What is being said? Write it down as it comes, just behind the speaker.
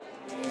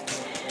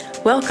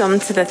Welcome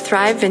to the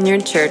Thrive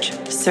Vineyard Church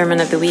Sermon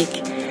of the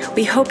Week.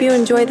 We hope you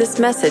enjoy this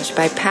message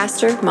by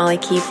Pastor Molly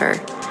Kiefer.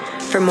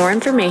 For more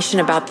information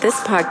about this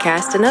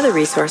podcast and other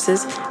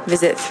resources,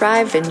 visit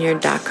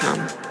thrivevineyard.com.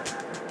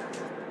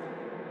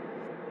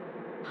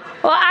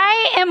 Well,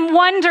 I am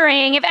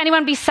wondering if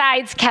anyone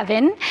besides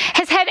Kevin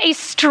has had a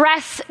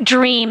stress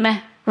dream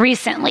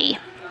recently.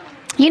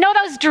 You know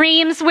those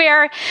dreams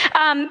where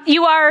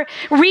you are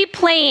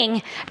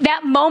replaying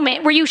that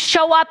moment where you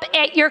show up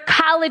at your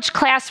college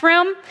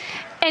classroom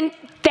and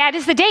that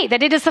is the day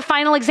that it is the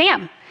final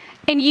exam.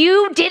 And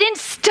you didn't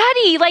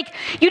study, like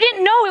you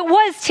didn't know it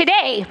was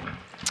today.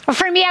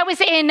 For me, I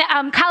was in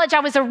college, I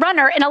was a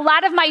runner, and a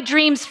lot of my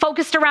dreams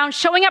focused around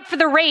showing up for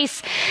the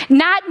race,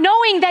 not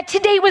knowing that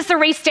today was the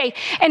race day,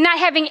 and not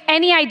having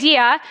any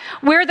idea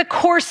where the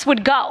course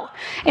would go.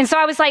 And so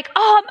I was like,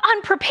 oh, I'm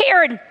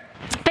unprepared.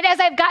 But as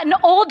I've gotten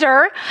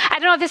older, I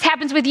don't know if this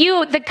happens with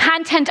you, the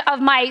content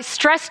of my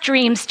stress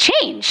dreams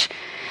change.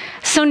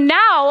 So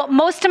now,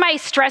 most of my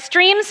stress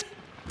dreams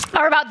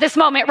are about this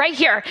moment right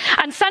here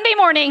on Sunday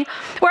morning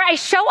where I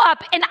show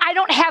up and I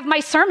don't have my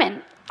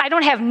sermon. I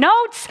don't have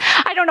notes.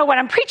 I don't know what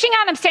I'm preaching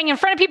on. I'm standing in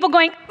front of people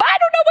going, I don't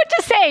know what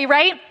to say,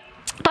 right?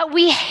 But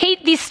we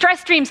hate these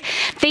stress dreams.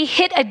 They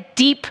hit a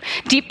deep,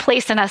 deep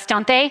place in us,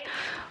 don't they?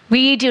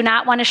 We do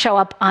not want to show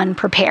up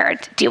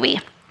unprepared, do we?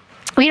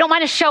 We don't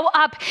want to show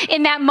up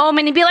in that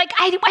moment and be like,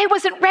 I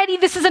wasn't ready.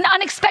 This is an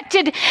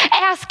unexpected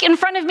ask in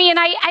front of me. And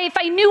if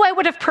I knew, I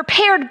would have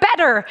prepared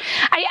better.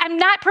 I'm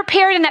not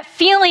prepared, in that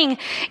feeling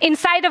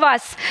inside of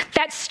us,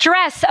 that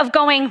stress of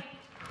going,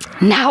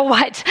 now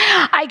what?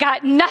 I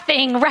got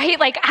nothing, right?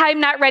 Like, I'm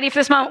not ready for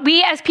this moment.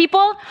 We as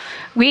people,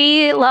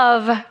 we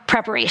love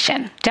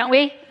preparation, don't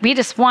we? We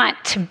just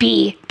want to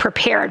be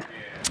prepared.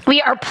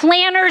 We are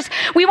planners.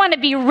 We want to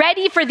be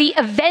ready for the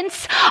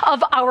events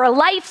of our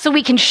life so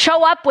we can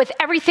show up with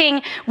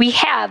everything we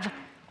have.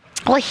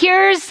 Well,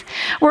 here's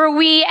where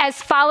we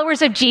as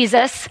followers of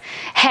Jesus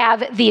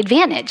have the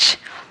advantage,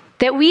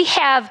 that we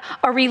have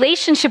a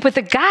relationship with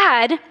a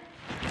God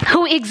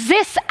who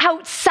exists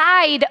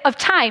outside of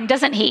time,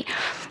 doesn't he?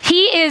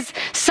 He is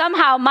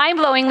somehow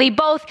mind-blowingly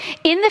both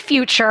in the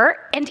future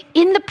and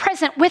in the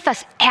present with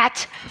us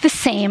at the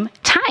same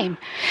time.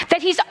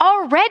 That he's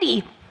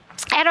already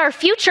at our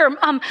future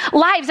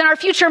lives and our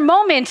future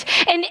moment.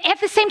 And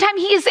at the same time,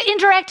 he is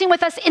interacting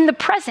with us in the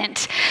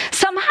present.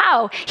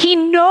 Somehow, he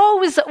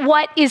knows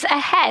what is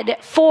ahead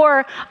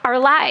for our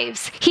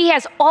lives. He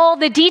has all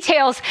the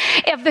details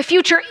of the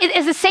future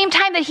at the same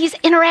time that he's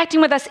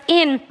interacting with us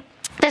in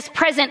this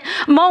present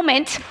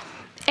moment.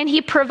 And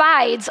he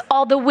provides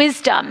all the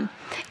wisdom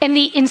and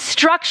the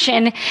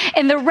instruction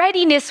and the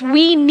readiness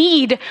we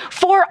need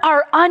for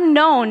our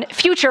unknown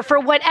future, for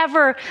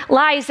whatever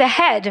lies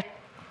ahead.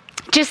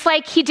 Just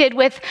like he did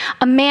with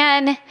a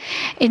man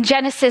in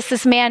Genesis,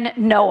 this man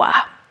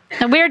Noah.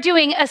 And we're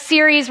doing a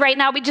series right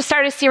now. We just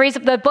started a series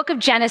of the book of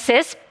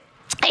Genesis.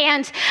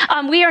 And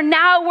we are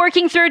now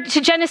working through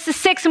to Genesis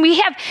 6. And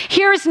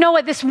here's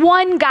Noah, this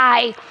one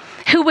guy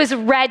who was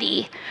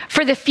ready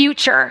for the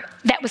future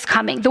that was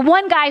coming. The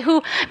one guy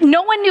who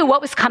no one knew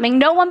what was coming,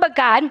 no one but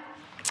God.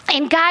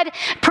 And God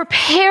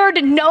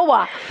prepared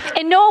Noah.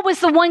 And Noah was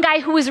the one guy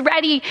who was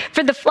ready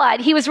for the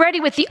flood. He was ready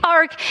with the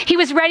ark. He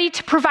was ready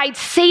to provide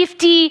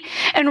safety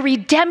and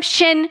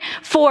redemption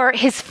for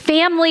his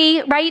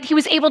family, right? He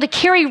was able to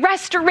carry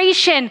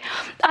restoration,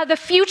 the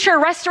future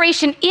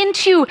restoration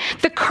into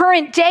the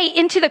current day,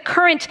 into the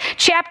current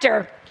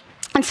chapter.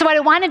 And so what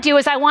I want to do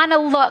is I want to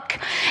look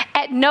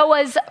at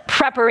Noah's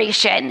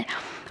preparation.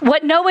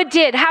 What Noah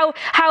did,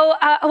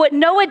 what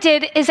Noah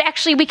did is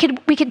actually we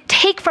could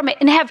take from it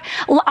and have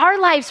our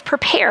lives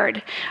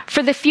prepared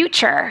for the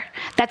future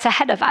that's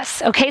ahead of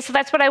us. Okay, so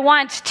that's what I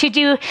want to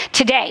do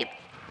today.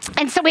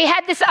 And so we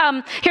had this,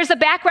 here's the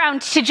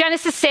background to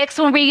Genesis 6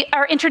 when we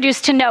are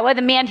introduced to Noah,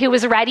 the man who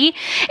was ready.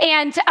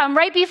 And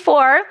right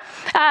before,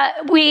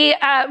 we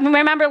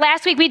remember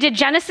last week we did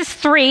Genesis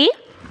 3.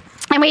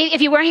 And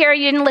if you weren't here,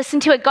 you didn't listen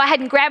to it, go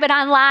ahead and grab it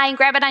online,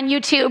 grab it on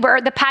YouTube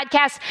or the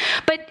podcast.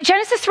 But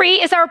Genesis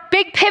 3 is our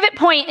big pivot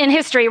point in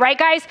history, right,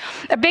 guys?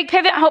 A big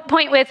pivot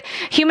point with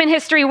human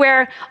history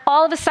where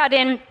all of a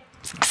sudden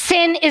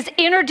sin is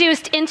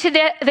introduced into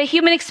the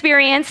human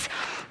experience.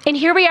 And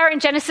here we are in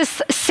Genesis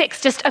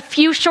 6, just a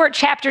few short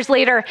chapters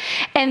later,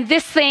 and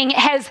this thing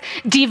has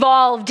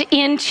devolved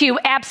into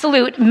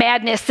absolute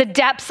madness, the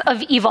depths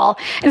of evil.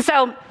 And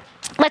so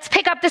let's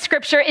pick up the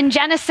scripture in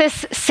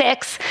Genesis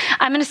 6.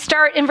 I'm going to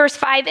start in verse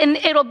 5, and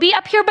it'll be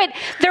up here, but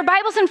there are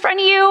Bibles in front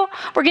of you.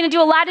 We're going to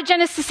do a lot of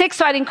Genesis 6,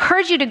 so I'd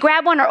encourage you to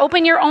grab one or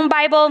open your own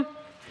Bible.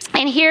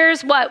 And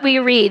here's what we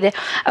read.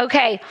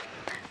 Okay,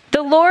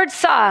 the Lord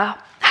saw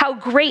how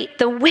great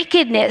the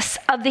wickedness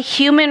of the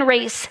human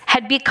race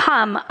had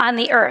become on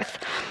the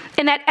earth,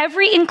 and that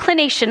every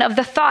inclination of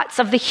the thoughts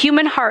of the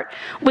human heart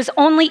was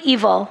only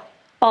evil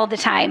all the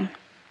time.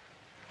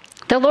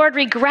 The Lord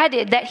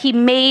regretted that he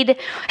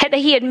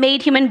had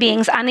made human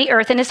beings on the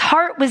earth, and his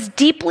heart was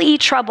deeply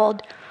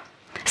troubled.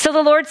 So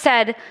the Lord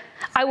said,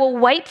 I will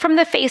wipe from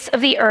the face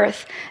of the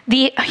earth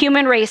the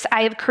human race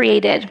I have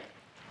created,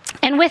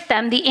 and with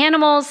them the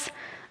animals,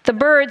 the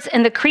birds,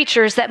 and the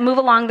creatures that move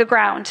along the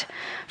ground,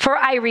 for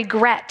I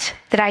regret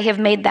that I have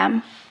made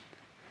them.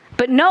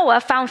 But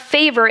Noah found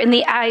favor in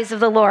the eyes of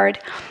the Lord.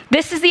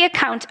 This is the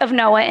account of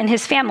Noah and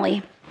his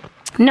family.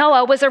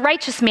 Noah was a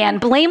righteous man,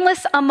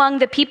 blameless among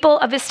the people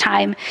of his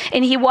time,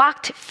 and he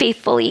walked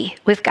faithfully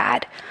with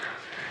God.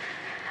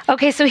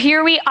 Okay, so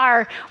here we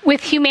are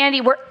with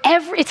humanity where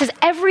it says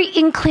every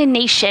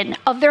inclination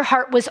of their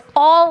heart was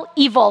all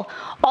evil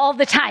all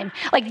the time.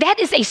 Like, that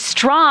is a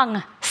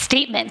strong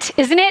statement,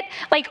 isn't it?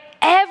 Like,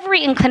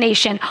 every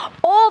inclination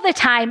all the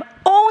time,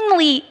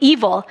 only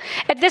evil.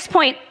 At this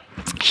point,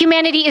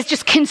 humanity is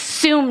just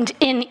consumed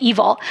in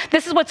evil.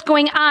 This is what's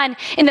going on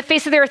in the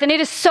face of the earth. And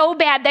it is so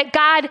bad that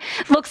God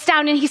looks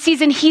down and he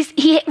sees and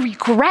he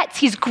regrets,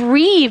 he's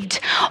grieved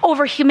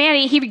over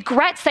humanity. He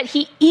regrets that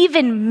he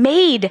even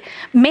made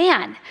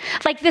man.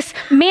 Like this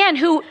man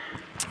who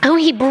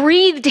he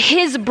breathed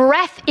his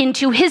breath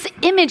into, his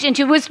image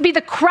into, was to be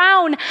the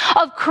crown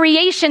of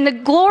creation, the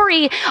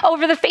glory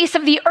over the face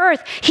of the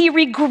earth. He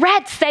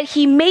regrets that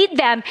he made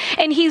them,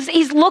 and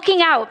he's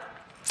looking out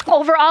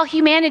over all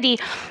humanity.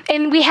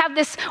 And we have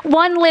this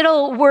one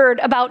little word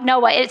about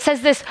Noah. It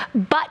says this,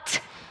 but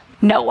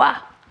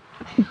Noah.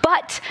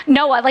 But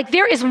Noah. Like,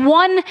 there is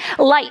one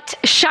light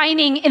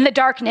shining in the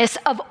darkness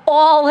of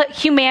all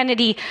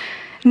humanity.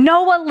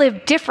 Noah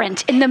lived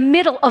different in the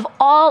middle of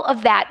all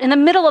of that, in the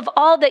middle of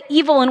all the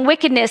evil and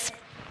wickedness.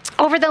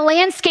 Over the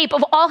landscape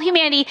of all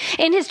humanity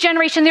in his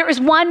generation, there is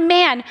one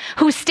man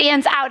who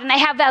stands out. And I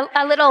have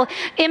a little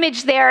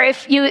image there.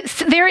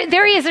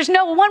 There he is. There's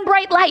no one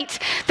bright light.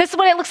 This is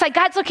what it looks like.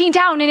 God's looking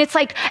down, and it's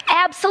like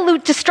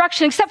absolute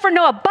destruction, except for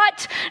Noah.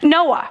 But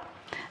Noah.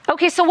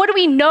 Okay, so what do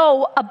we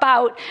know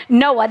about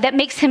Noah that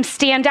makes him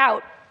stand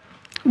out?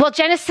 Well,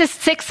 Genesis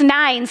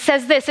 6:9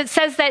 says this. It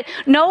says that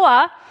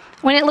Noah,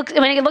 when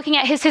you're looking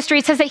at his history,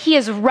 it says that he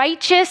is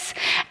righteous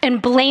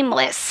and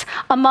blameless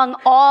among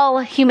all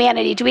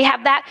humanity. Do we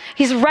have that?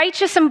 He's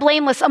righteous and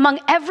blameless among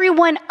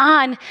everyone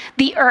on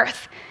the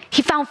earth.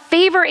 He found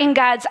favor in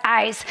God's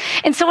eyes.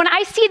 And so when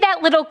I see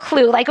that little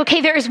clue, like, okay,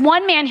 there is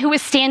one man who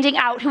is standing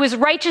out, who is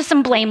righteous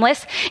and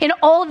blameless in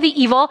all of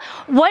the evil,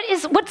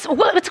 what's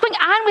going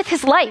on with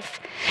his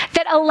life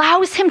that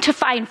allows him to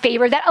find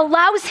favor, that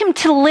allows him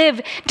to live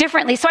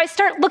differently? So I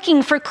start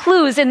looking for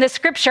clues in the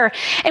scripture,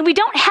 and we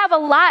don't have a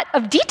lot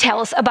of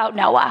details about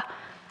Noah,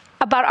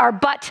 about our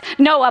but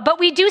Noah, but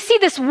we do see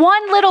this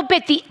one little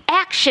bit, the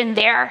action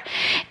there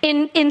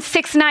in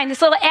 6:9,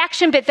 this little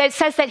action bit that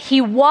says that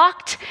he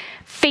walked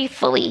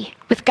faithfully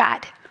with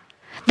God.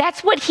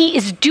 That's what he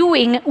is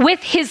doing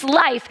with his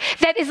life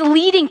that is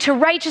leading to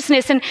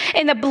righteousness and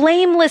the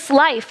blameless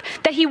life,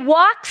 that he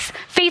walks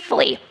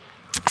faithfully.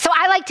 So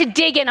I like to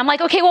dig in. I'm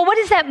like, okay, well, what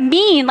does that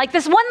mean? Like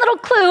this one little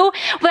clue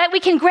that we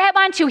can grab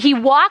onto. He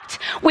walked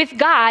with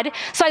God.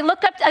 So I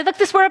looked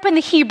this word up in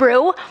the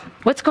Hebrew.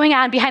 What's going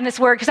on behind this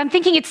word? Because I'm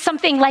thinking it's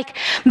something like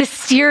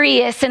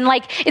mysterious and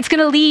like it's going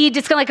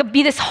to like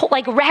be this whole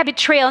like rabbit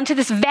trail into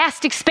this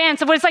vast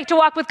expanse of what it's like to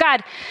walk with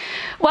God.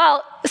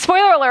 Well,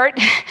 spoiler alert,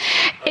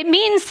 it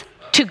means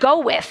to go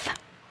with.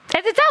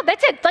 It's out.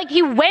 That's it. Like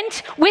he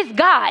went with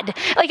God.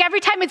 Like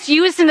every time it's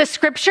used in the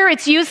scripture,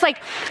 it's used like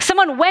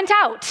someone went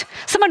out.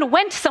 Someone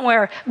went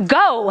somewhere.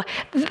 Go.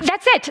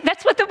 That's it.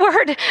 That's what the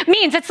word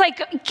means. It's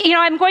like,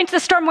 I'm going to the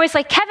store. I'm always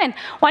like, Kevin,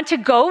 want to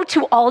go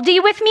to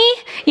Aldi with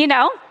me?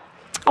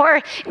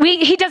 Or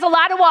he does a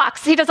lot of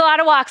walks.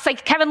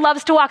 Like Kevin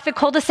loves to walk the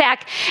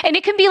cul-de-sac. And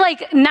it can be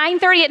like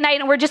 9:30 at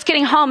night and we're just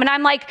getting home. And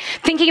I'm like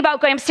thinking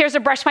about going upstairs to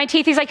brush my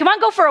teeth. He's like, you want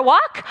to go for a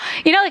walk?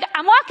 Like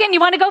I'm walking, you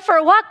want to go for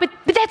a walk? But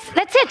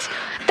that's it.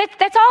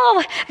 That's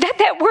all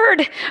that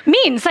word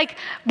means. Like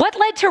what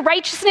led to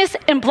righteousness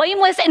and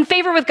blameless and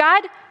favor with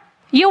God?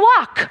 You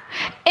walk.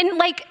 And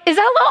like, is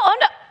that a little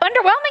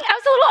underwhelming? I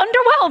was a little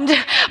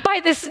underwhelmed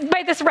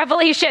by this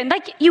revelation.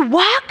 Like you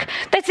walk,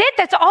 that's it.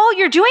 That's all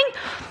you're doing.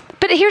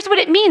 But here's what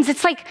it means.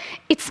 It's like,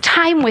 it's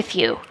time with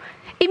you.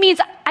 It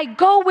means I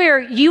go where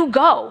you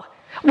go.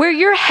 Where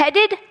you're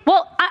headed,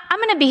 well, I'm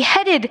going to be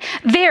headed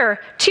there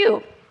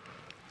too.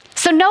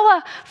 So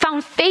Noah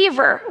found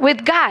favor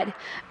with God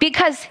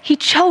because he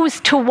chose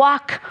to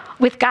walk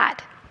with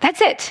God. That's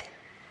it.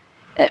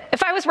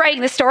 If I was writing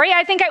this story,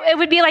 I think it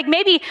would be like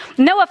maybe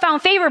Noah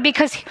found favor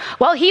because,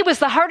 well, he was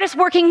the hardest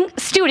working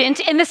student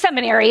in the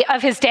seminary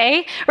of his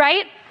day,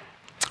 right?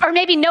 Or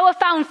maybe Noah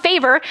found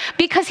favor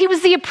because he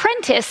was the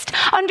apprentice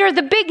under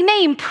the big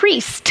name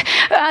priest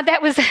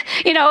that was,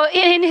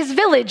 in his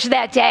village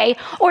that day.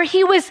 Or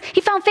he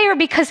found favor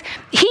because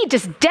he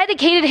just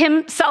dedicated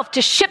himself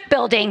to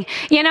shipbuilding,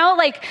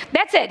 like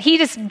that's it. He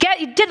just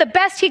did the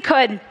best he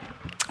could.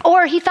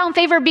 Or he found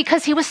favor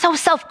because he was so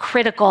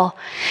self-critical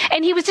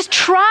and he was just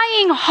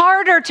trying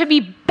harder to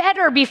be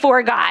better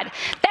before God.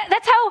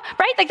 That's how,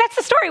 right? Like that's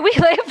the story we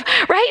live,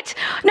 right?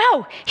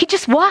 No, he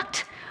just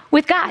walked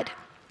with God.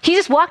 He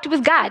just walked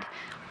with God.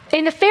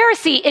 And the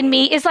Pharisee in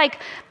me is like,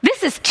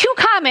 this is too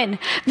common.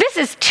 This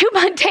is too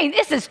mundane.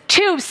 This is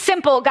too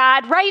simple,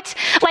 God, right?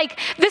 Like,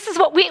 this is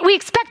what we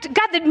expect.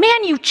 God, the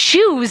man you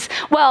choose,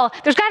 well,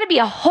 there's got to be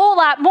a whole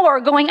lot more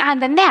going on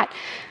than that.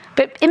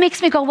 But it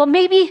makes me go, well,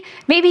 maybe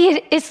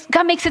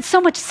God makes it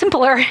so much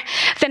simpler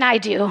than I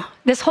do,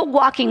 this whole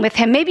walking with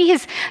him. Maybe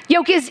his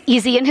yoke is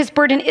easy and his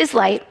burden is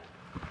light.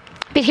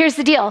 But here's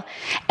the deal.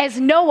 As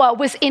Noah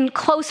was in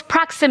close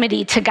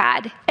proximity to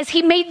God, as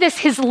he made this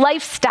his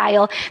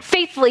lifestyle,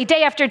 faithfully,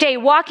 day after day,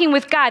 walking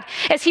with God,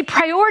 as he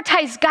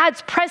prioritized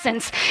God's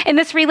presence in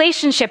this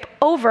relationship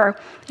over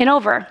and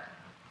over,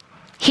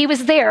 he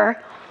was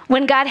there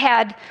when God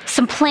had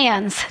some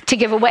plans to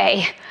give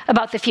away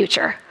about the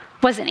future,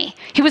 wasn't he?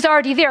 He was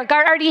already there.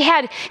 God already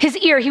had his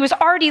ear. He was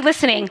already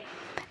listening.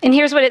 And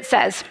here's what it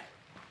says.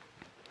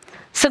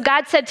 So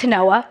God said to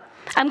Noah,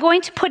 I'm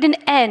going to put an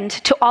end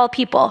to all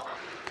people,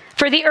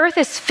 for the earth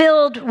is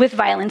filled with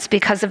violence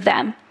because of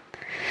them.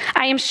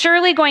 I am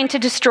surely going to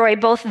destroy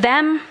both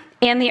them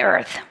and the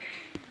earth.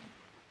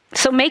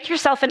 So make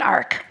yourself an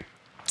ark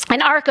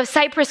of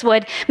cypress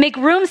wood, make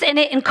rooms in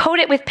it and coat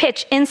it with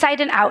pitch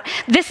inside and out.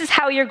 This is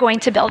how you're going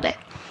to build it.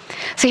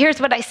 So here's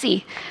what I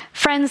see.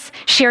 Friends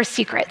share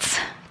secrets,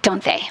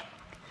 don't they?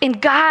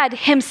 And God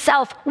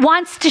himself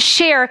wants to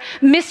share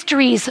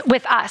mysteries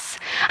with us.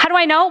 How do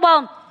I know?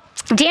 Well,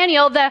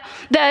 Daniel, the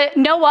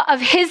Noah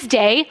of his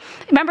day,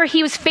 remember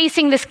he was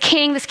facing this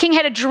king. This king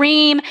had a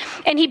dream,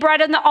 and he brought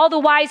in all the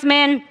wise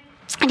men.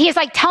 And he's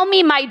like, tell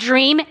me my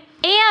dream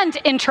and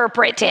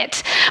interpret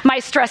it, my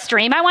stress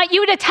dream. I want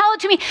you to tell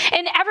it to me.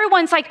 And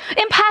everyone's like,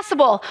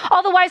 impossible.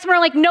 All the wise men are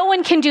like, no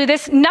one can do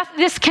this.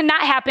 This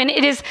cannot happen.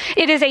 It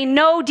is a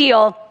no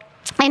deal.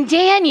 And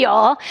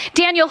Daniel,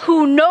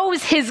 who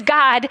knows his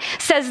God,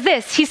 says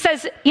this. He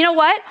says, you know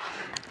what?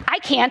 I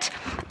can't,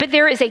 but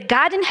there is a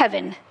God in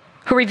heaven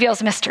who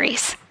reveals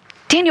mysteries.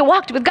 Daniel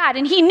walked with God,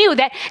 and he knew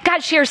that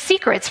God shares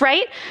secrets,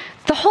 right?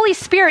 The Holy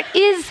Spirit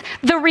is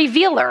the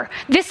revealer.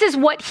 This is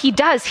what he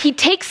does. He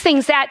takes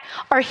things that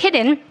are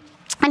hidden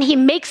and he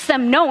makes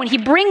them known. He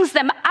brings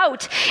them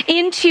out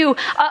into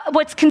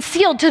what's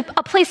concealed, to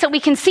a place that we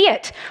can see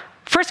it.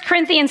 1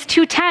 Corinthians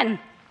 2:10.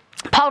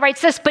 Paul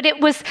writes this, but it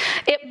was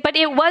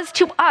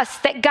to us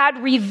that God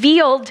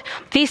revealed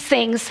these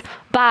things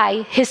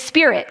by his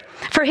Spirit.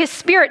 For his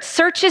Spirit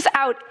searches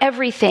out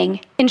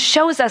everything and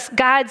shows us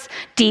God's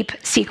deep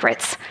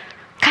secrets.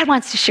 God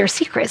wants to share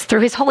secrets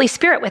through his Holy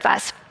Spirit with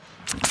us.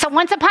 So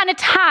once upon a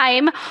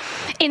time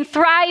in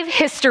Thrive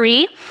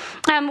history,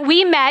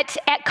 we met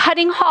at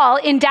Cutting Hall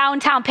in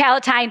downtown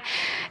Palatine.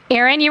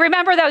 Aaron, you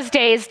remember those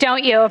days,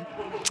 don't you?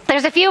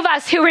 There's a few of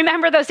us who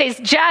remember those days.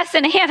 Jess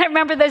and Hannah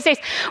remember those days.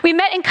 We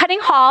met in Cutting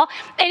Hall,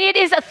 and it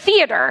is a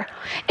theater.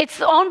 It's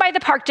owned by the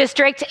Park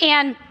District,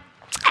 and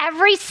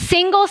every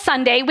single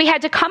Sunday, we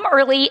had to come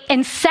early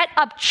and set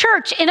up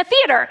church in a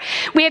theater.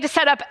 We had to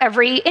set up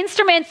every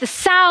instrument, the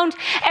sound,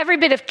 every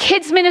bit of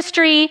kids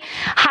ministry,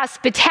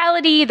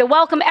 hospitality, the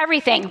welcome,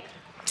 everything.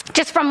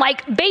 Just from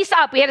like base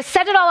up, we had to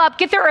set it all up,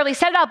 get there early,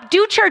 set it up,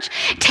 do church,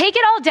 take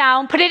it all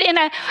down, put it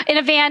in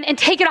a van, and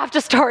take it off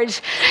to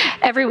storage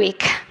every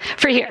week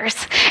for years.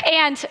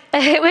 And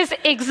it was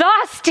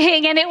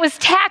exhausting, and it was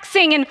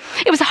taxing, and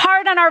it was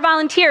hard on our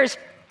volunteers.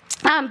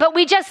 But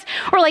we just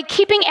were like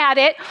keeping at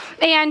it,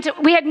 and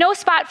we had no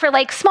spot for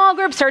like small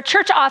groups or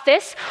church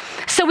office.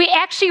 So we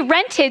actually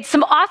rented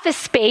some office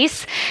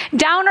space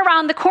down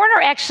around the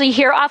corner, actually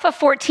here off of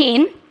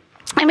 14.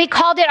 And we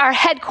called it our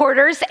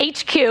headquarters,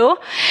 HQ.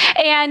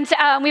 And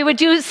we would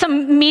do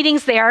some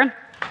meetings there.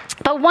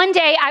 But one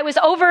day I was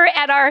over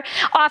at our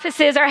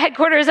offices, our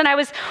headquarters, and I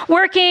was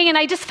working, and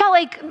I just felt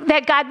like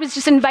that God was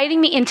just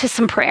inviting me into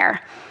some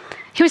prayer.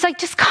 He was like,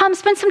 just come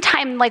spend some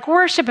time like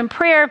worship and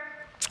prayer.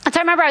 And so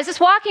I remember I was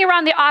just walking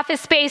around the office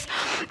space,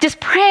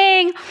 just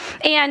praying.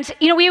 And,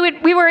 you know, we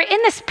were in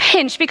this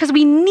pinch because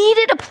we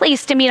needed a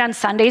place to meet on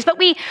Sundays, but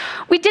we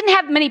didn't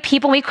have many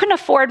people. We couldn't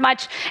afford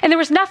much, and there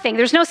was nothing.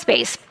 There was no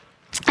space.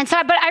 And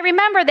so, but I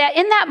remember that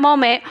in that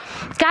moment,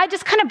 God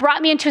just kind of brought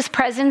me into his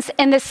presence,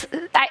 and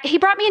he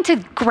brought me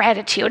into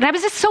gratitude. And I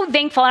was just so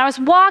thankful. And I was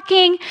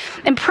walking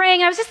and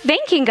praying. And I was just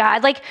thanking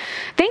God, like,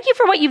 thank you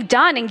for what you've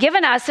done and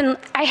given us. And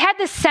I had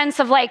this sense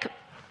of like,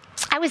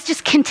 I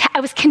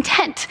was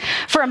content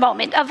for a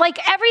moment of like,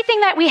 everything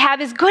that we have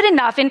is good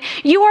enough, and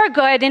you are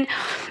good. And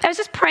I was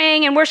just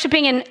praying and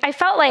worshiping, and I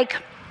felt like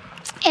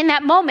in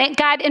that moment,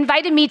 God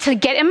invited me to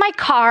get in my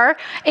car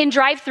and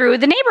drive through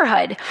the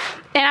neighborhood.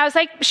 And I was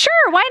like, sure,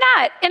 why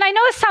not? And I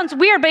know this sounds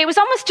weird, but it was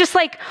almost just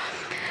like,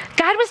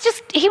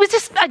 he was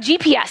just a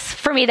GPS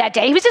for me that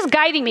day. He was just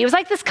guiding me. He was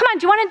like, come on,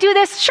 do you want to do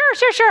this?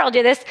 Sure, I'll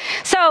do this.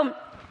 So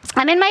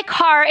I'm in my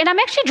car, and I'm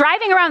actually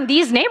driving around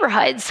these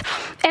neighborhoods,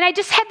 and I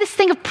just had this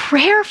thing of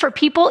prayer for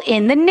people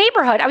in the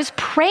neighborhood. I was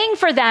praying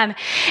for them,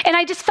 and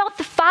I just felt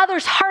the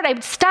Father's heart. I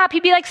would stop.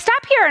 He'd be like,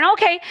 stop here, and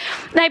okay.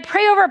 And I'd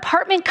pray over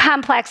apartment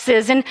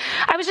complexes, and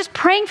I was just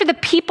praying for the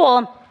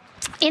people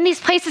in these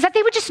places that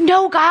they would just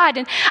know God.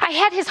 And I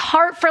had his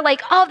heart for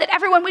like, oh, that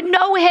everyone would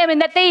know him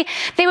and that they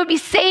would be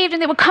saved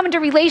and they would come into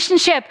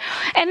relationship.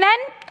 And then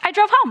I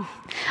drove home.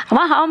 I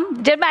went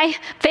home, did my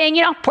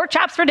thing, pork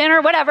chops for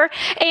dinner, whatever.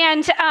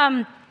 And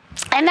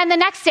then the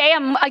next day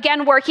I'm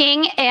again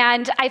working,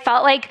 and I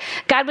felt like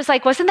God was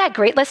like, wasn't that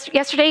great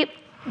yesterday?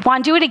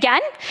 Want to do it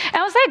again? And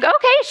I was like,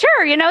 okay,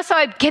 sure. So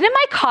I get in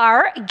my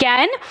car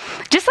again,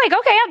 just like,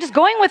 okay, I'm just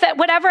going with it,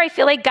 whatever I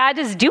feel like God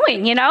is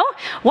doing,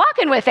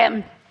 walking with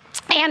him.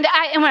 And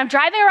when I'm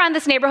driving around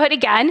this neighborhood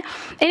again,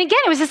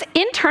 it was this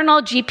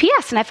internal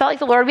GPS, and I felt like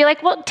the Lord would be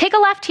like, well, take a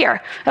left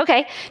here.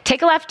 Okay,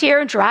 take a left here,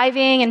 and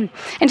driving and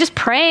just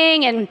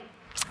praying and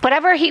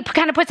whatever he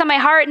kind of puts on my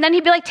heart. And then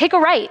he'd be like, take a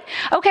right.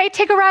 Okay,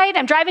 take a right.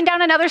 I'm driving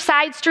down another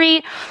side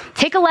street,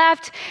 take a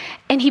left.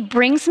 And he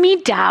brings me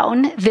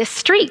down this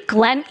street,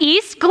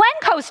 East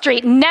Glencoe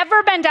Street.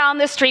 Never been down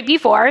this street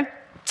before.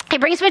 He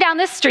brings me down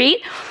this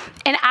street,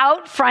 and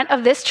out front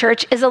of this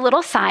church is a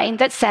little sign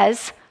that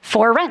says,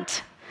 for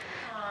rent.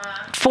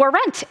 For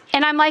rent.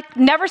 And I'm like,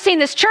 never seen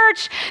this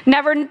church,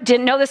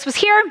 didn't know this was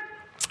here.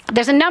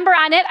 There's a number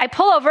on it. I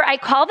pull over, I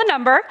call the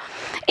number,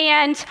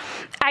 and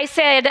I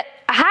said,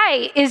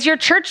 hi, is your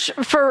church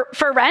for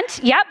rent?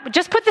 Yep,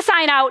 just put the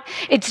sign out.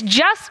 It's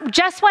just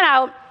went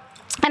out.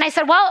 And I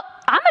said, well,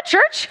 I'm a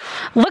church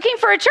looking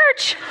for a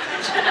church.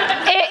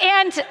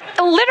 And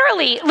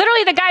literally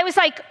the guy was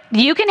like,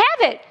 you can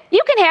have it.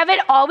 You can have it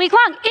all week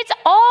long. It's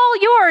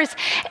all yours.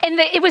 And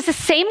it was the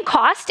same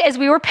cost as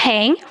we were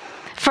paying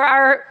for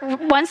our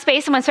one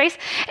space.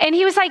 And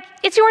he was like,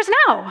 it's yours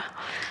now.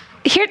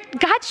 Here,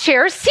 God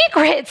shares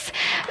secrets.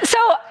 So,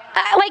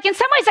 in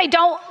some ways, I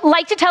don't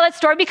like to tell that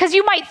story because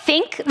you might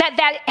think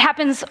that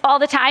happens all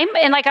the time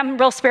and like I'm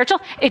real spiritual.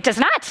 It does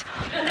not.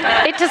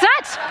 It does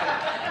not.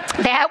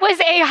 That was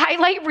a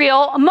highlight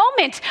reel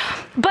moment.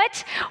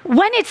 But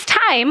when it's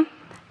time,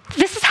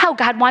 this is how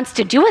God wants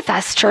to do with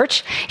us,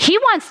 church. He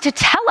wants to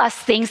tell us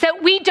things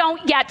that we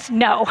don't yet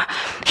know.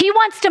 He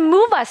wants to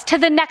move us to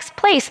the next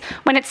place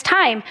when it's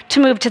time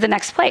to move to the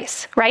next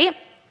place, right?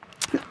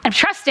 I'm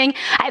trusting,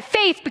 I have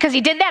faith because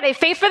he did that. I have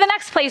faith for the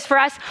next place for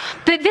us.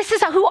 But this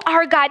is who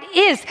our God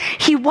is.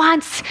 He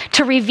wants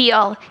to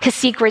reveal his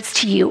secrets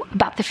to you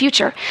about the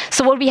future.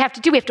 So what do we have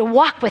to do? We have to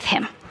walk with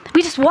him.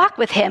 We just walk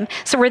with him.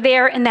 So we're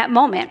there in that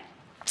moment.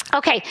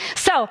 Okay,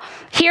 so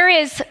here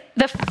is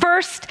the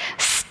first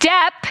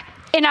step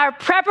in our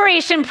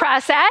preparation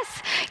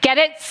process. Get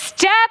it?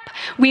 Step.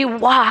 We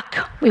walk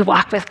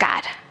with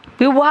God.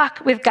 We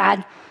walk with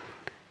God.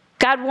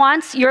 God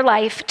wants your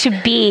life to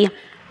be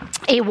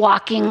a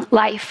walking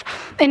life.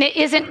 And it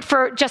isn't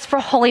just for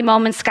holy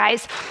moments,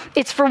 guys.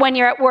 It's for when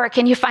you're at work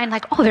and you find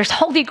like, oh, there's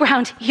holy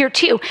ground here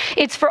too.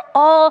 It's for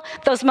all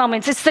those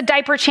moments. It's the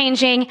diaper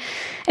changing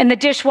and the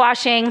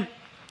dishwashing.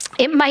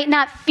 It might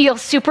not feel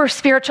super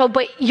spiritual,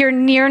 but your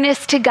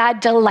nearness to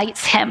God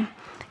delights him.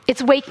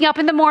 It's waking up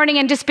in the morning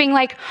and just being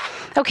like,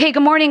 okay,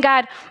 good morning,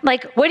 God.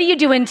 Like, what are you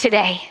doing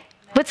today?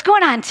 What's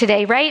going on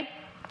today, right?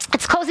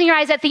 It's closing your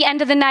eyes at the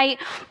end of the night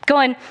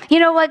going, you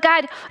know what,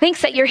 God,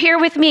 thanks that you're here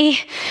with me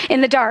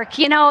in the dark.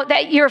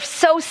 That you're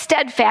so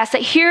steadfast,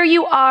 that here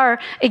you are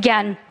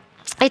again.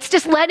 It's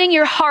just letting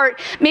your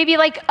heart, maybe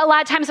like a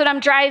lot of times when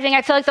I'm driving,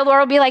 I feel like the Lord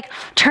will be like,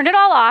 turn it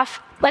all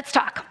off. Let's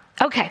talk.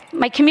 Okay,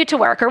 my commute to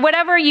work or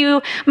whatever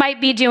you might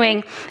be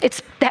doing.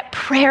 It's that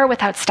prayer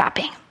without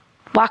stopping.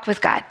 Walk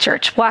with God,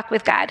 church. Walk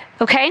with God,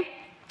 okay?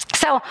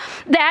 So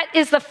that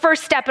is the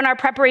first step in our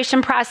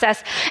preparation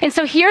process. And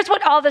so here's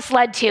what all this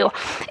led to.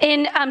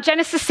 In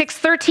Genesis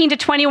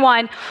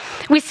 6:13-21,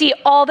 we see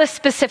all the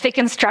specific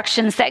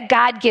instructions that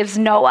God gives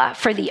Noah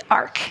for the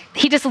ark.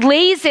 He just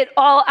lays it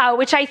all out,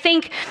 which I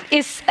think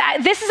is,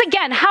 this is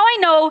again, how I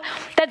know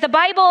that the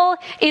Bible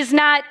is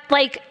not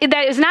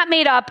that is not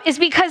made up is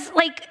because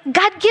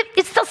God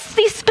it's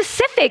these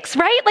specifics,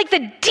 right? Like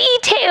the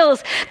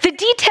details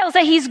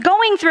that he's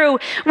going through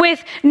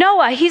with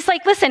Noah. He's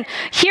like, listen,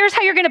 here's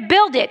how you're going to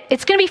build it.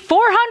 It's going to be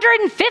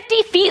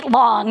 450 feet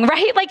long,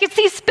 right? Like it's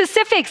these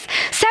specifics,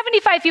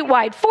 75 feet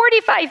wide,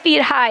 45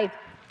 feet high.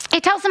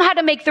 It tells him how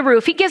to make the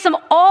roof. He gives him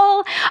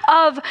all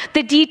of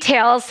the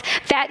details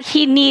that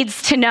he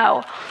needs to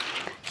know.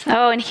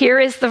 Oh, and here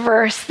is the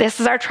verse. This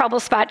is our trouble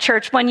spot,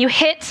 church. When you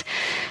hit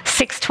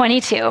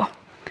 6:22,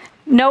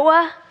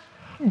 Noah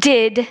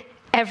did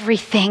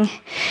everything.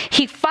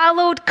 He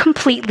followed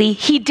completely.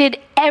 He did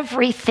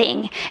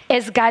everything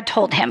as God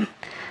told him.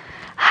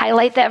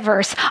 Highlight that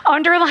verse,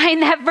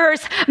 underline that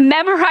verse,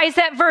 memorize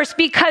that verse,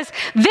 because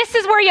this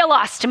is where you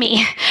lost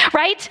me,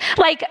 right?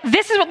 Like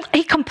this is what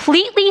he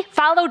completely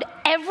followed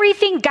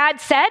everything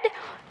God said,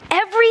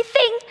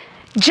 everything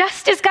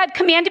just as God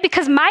commanded,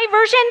 because my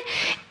version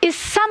is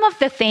some of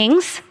the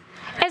things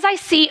as I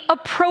see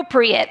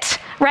appropriate,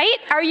 right?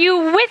 Are you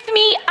with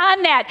me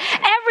on that?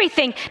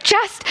 Everything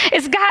just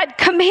as God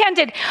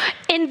commanded.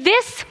 In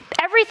this,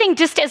 everything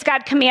just as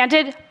God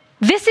commanded,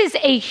 this is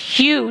a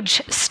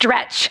huge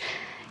stretch.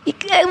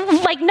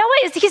 Like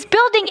Noah he's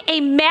building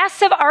a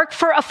massive ark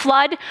for a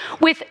flood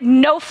with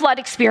no flood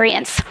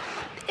experience.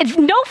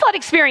 no flood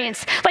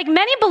experience. Like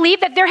many believe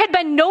that there had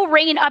been no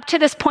rain up to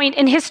this point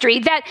in history,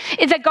 that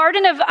in the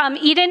Garden of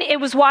Eden, it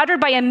was watered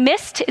by a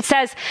mist, it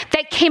says,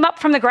 that came up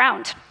from the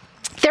ground.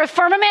 Their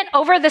firmament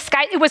over the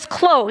sky, it was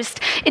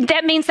closed.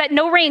 That means that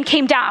no rain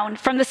came down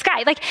from the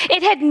sky. Like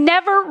it had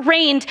never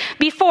rained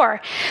before.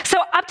 So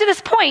up to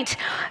this point,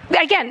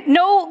 again,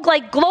 no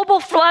like global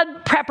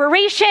flood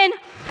preparation.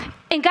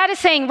 And God is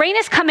saying, rain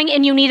is coming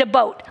and you need a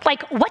boat.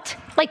 Like what?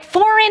 Like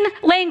foreign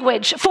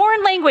language.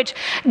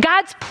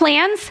 God's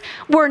plans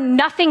were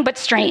nothing but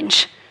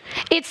strange.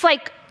 It's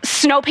like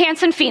snow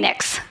pants in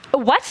Phoenix.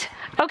 What?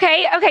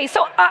 Okay.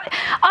 So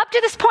up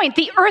to this point,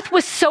 the earth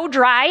was so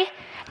dry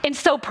and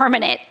so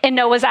permanent in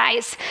Noah's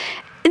eyes.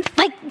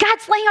 Like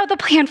God's laying out the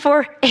plan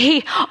for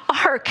a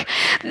ark.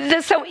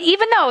 So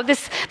even though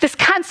this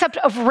concept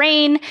of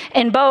rain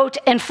and boat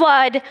and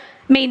flood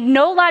made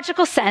no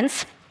logical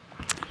sense,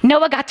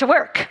 Noah got to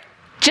work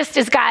just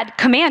as God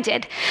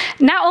commanded.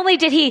 Not only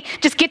did he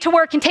just get to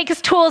work and take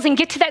his tools and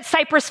get to that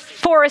cypress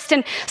forest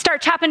and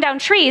start chopping down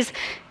trees,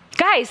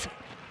 guys,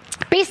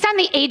 based on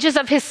the ages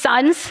of his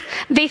sons,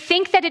 they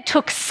think that it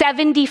took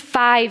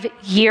 75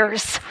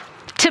 years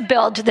to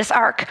build this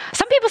ark.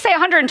 Some people say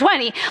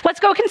 120. Let's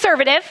go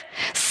conservative.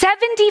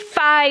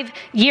 75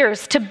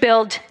 years to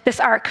build this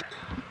ark.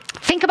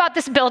 Think about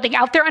this building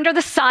out there under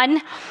the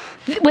sun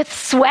with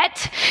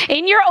sweat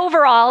in your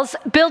overalls,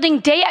 building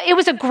day. It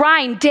was a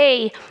grind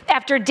day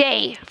after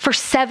day for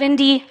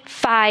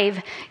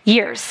 75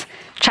 years.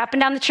 Chopping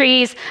down the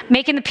trees,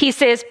 making the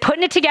pieces,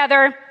 putting it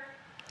together.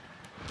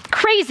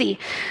 Crazy.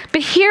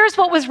 But here's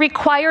what was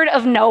required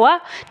of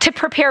Noah to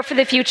prepare for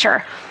the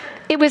future.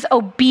 It was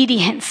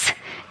obedience,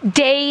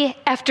 day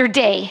after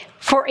day,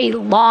 for a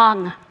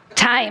long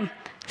time.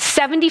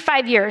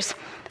 75 years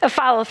of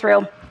follow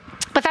through,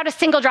 without a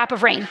single drop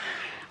of rain,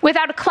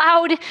 without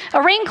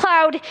a rain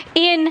cloud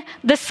in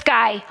the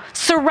sky,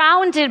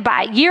 surrounded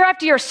by, year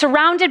after year,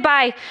 surrounded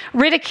by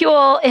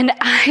ridicule and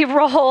eye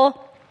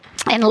roll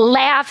and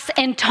laughs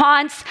and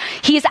taunts.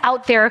 He's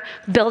out there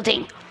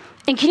building.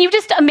 And can you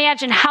just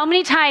imagine how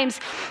many times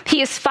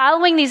he is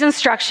following these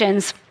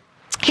instructions?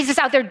 He's just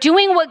out there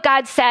doing what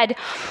God said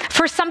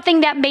for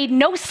something that made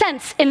no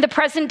sense in the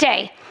present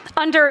day,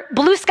 under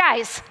blue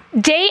skies,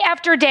 day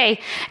after day,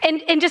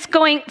 and just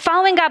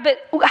following God.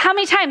 But how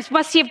many times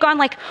must he have gone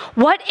like,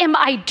 what am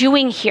I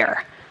doing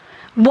here?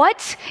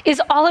 What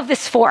is all of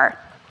this for?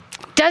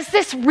 Does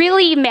this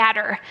really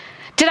matter?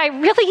 Did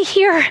I really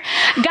hear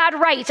God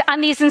right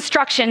on these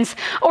instructions?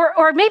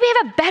 Or maybe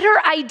I have a better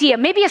idea,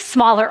 maybe a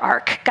smaller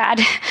ark,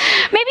 God.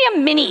 Maybe a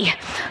mini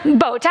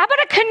boat. How about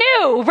a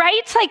canoe,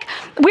 right? Like,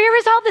 where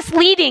is all this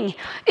leading?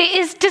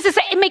 Does this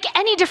make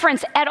any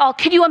difference at all?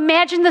 Could you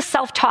imagine the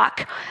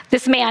self-talk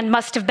this man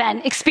must have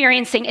been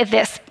experiencing at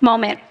this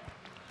moment?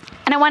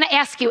 And I want to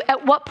ask you,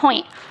 at what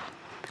point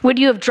would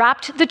you have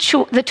dropped the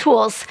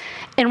tools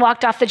and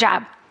walked off the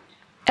job?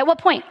 At what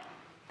point?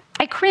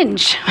 I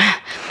cringe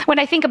when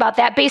I think about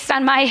that based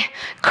on my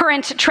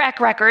current track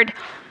record.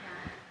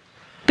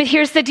 But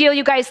here's the deal,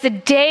 you guys, the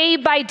day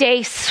by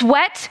day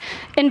sweat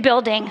and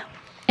building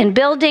and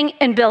building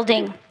and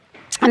building.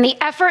 And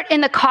the effort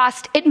and the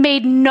cost, it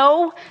made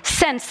no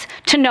sense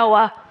to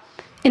Noah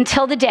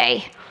until the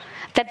day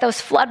that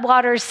those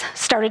floodwaters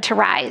started to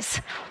rise.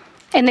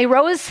 And they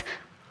rose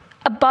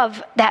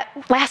above that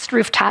last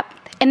rooftop,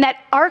 and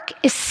that ark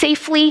is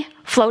safely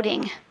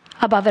floating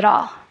above it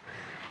all.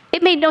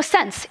 It made no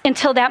sense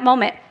until that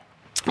moment.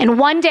 And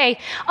one day,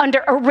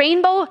 under a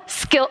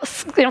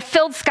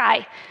rainbow-filled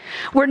sky,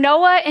 where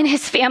Noah and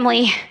his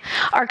family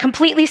are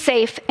completely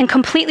safe and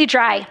completely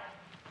dry,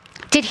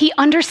 did he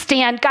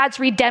understand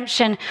God's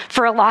redemption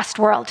for a lost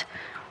world.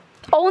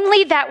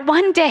 Only that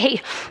one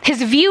day,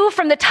 his view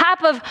from the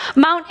top of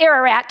Mount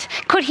Ararat,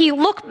 could he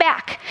look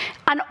back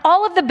on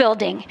all of the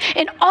building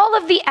and all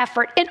of the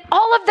effort and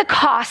all of the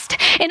cost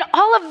and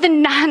all of the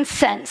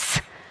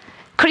nonsense.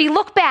 Could he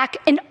look back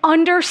and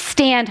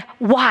understand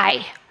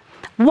why?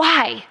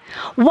 Why?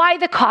 Why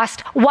the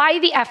cost? Why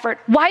the effort?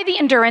 Why the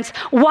endurance?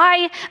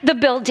 Why the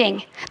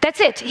building? That's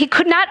it. He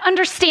could not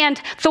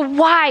understand the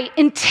why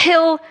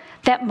until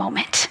that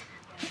moment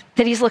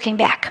that he's looking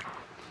back.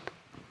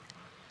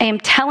 I am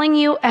telling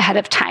you ahead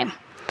of time,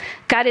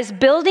 God is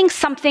building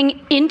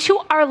something into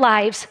our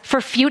lives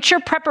for future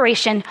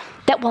preparation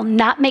that will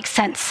not make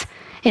sense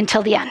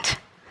until the end.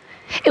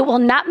 It will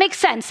not make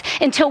sense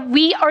until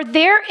we are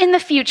there in the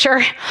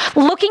future,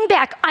 looking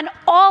back on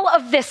all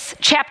of this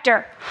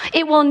chapter.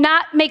 It will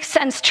not make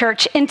sense,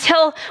 church,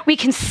 until we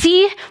can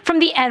see from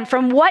the end,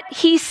 from what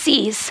he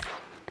sees,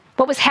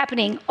 what was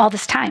happening all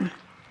this time.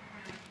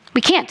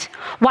 We can't.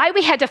 Why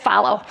we had to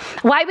follow,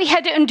 why we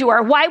had to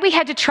endure, why we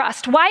had to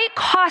trust, why it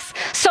costs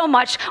so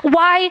much,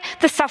 why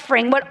the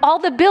suffering, what all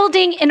the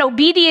building and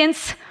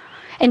obedience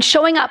and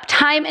showing up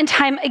time and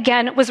time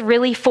again was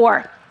really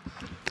for.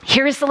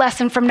 Here is the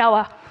lesson from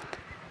Noah.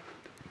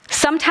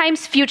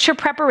 Sometimes future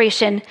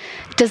preparation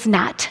does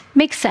not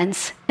make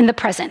sense in the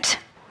present.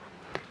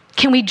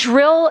 Can we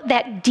drill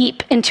that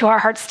deep into our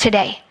hearts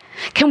today?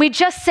 Can we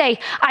just say,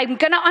 I'm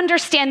going to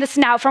understand this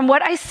now from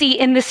what I see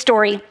in this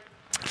story,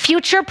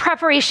 Future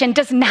preparation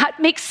does not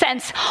make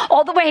sense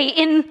all the way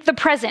in the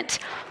present.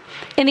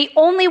 And the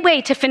only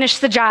way to finish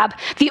the job,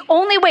 the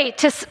only way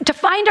to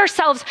find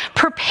ourselves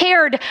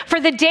prepared for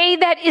the day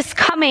that is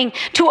coming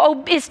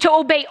is to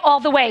obey all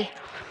the way.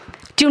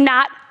 Do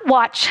not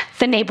watch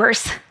the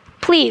neighbors.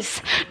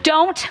 Please,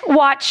 don't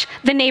watch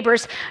the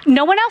neighbors.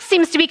 No one else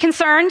seems to be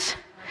concerned.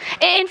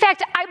 In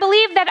fact, I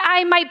believe that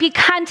I might be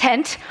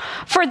content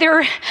for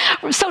their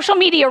social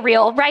media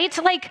reel, right?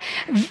 Like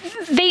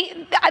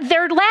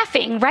they're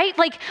laughing, right?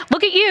 Like,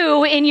 look at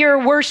you in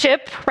your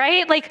worship,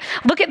 right? Like,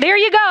 there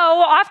you go,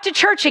 off to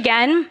church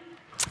again.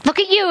 Look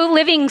at you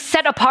living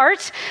set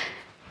apart.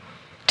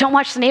 Don't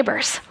watch the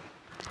neighbors.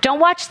 Don't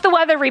watch the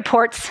weather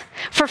reports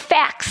for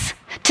facts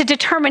to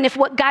determine if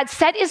what God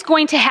said is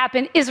going to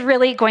happen is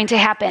really going to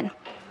happen.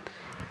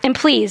 And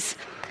please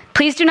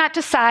do not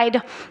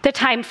decide the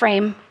time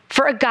frame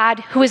for a God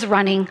who is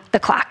running the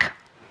clock.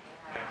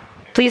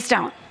 Please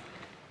don't.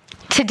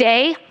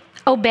 Today,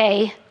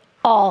 obey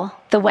all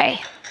the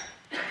way.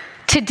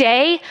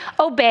 Today,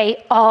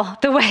 obey all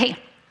the way.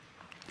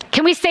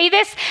 Can we say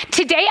this?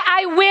 Today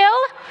I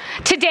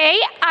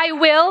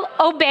will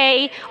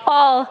obey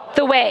all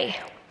the way.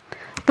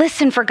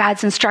 Listen for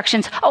God's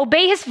instructions.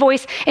 Obey his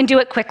voice and do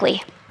it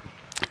quickly.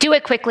 Do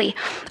it quickly.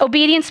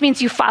 Obedience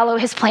means you follow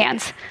his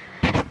plans.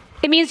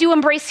 It means you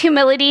embrace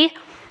humility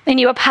and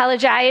you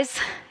apologize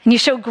and you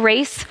show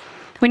grace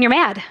when you're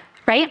mad,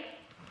 right?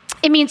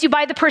 It means you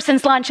buy the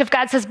person's lunch if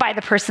God says buy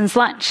the person's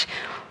lunch.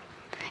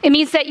 It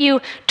means that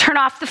you turn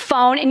off the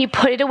phone and you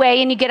put it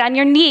away and you get on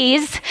your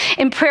knees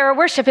in prayer or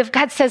worship if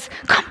God says,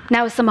 come,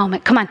 now is the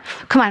moment. Come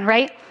on,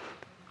 right?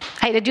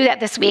 I had to do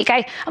that this week.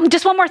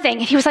 Just one more thing.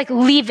 He was like,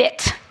 leave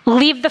it.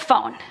 Leave the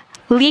phone.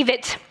 Leave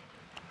it.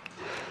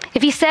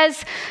 If he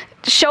says,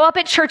 show up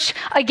at church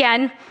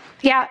again,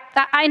 yeah,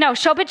 I know.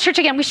 Show up at church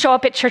again. We show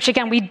up at church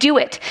again. We do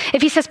it.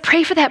 If he says,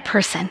 pray for that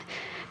person,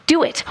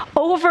 do it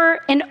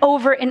over and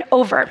over and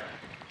over.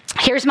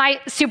 Here's my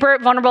super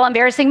vulnerable,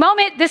 embarrassing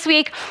moment this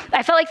week.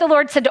 I felt like the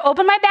Lord said to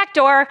open my back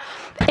door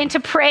and to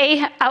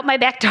pray out my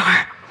back door.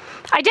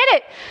 I did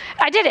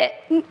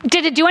it.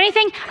 Did it do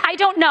anything? I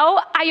don't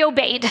know. I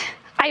obeyed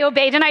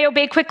and I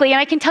obeyed quickly.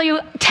 And I can tell you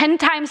 10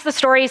 times the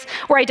stories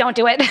where I don't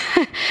do it,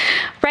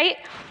 right?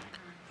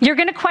 You're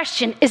going to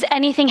question, is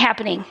anything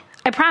happening?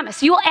 I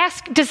promise. You will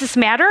ask, does this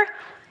matter?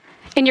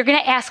 And you're going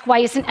to ask, why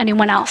isn't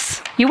anyone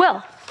else? You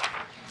will.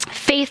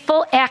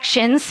 Faithful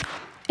actions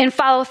and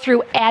follow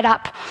through add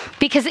up.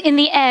 Because in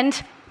the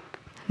end,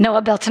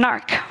 Noah built an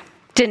ark,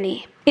 didn't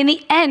he? In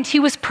the end, he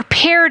was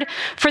prepared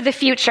for the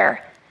future.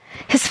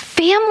 His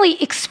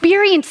family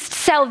experienced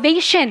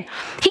salvation.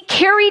 He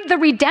carried the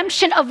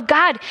redemption of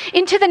God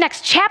into the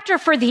next chapter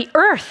for the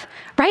earth,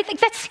 right? Like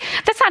that's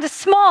not a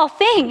small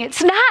thing.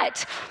 It's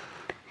not.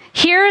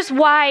 Here's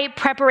why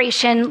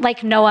preparation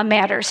like Noah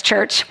matters,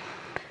 church.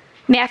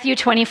 Matthew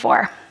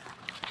 24.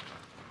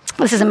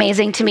 This is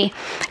amazing to me.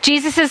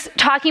 Jesus is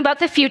talking about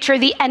the future,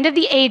 the end of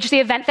the age, the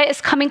event that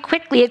is coming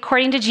quickly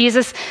according to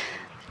Jesus.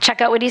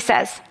 Check out what he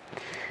says.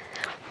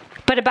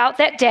 But about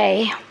that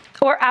day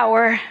or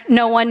hour,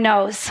 no one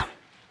knows.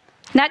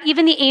 Not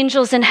even the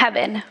angels in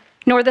heaven,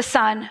 nor the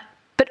Son,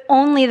 but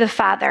only the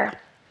Father.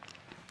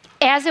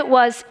 As it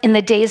was in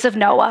the days of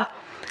Noah,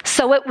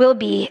 so it will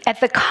be at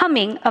the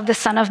coming of the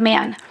Son of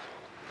Man.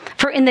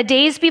 For in the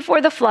days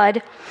before the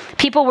flood,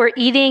 people were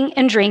eating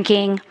and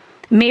drinking,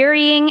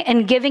 marrying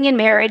and giving in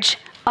marriage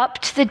up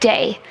to the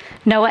day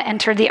Noah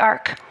entered the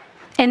ark.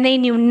 And they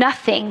knew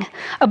nothing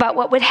about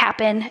what would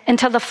happen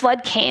until the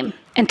flood came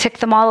and took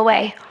them all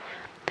away.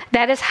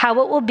 That is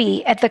how it will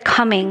be at the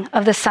coming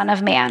of the Son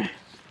of Man.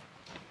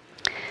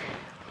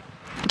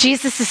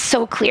 Jesus is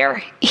so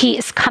clear. He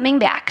is coming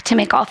back to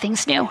make all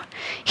things new.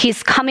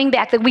 He's coming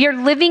back. That we are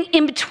living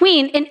in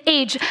between an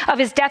age of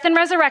his death and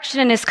resurrection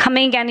and his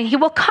coming again. And he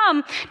will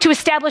come to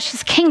establish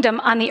his kingdom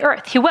on the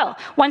earth. He will,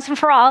 once and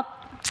for all,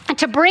 and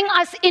to bring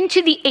us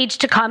into the age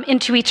to come,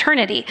 into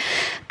eternity.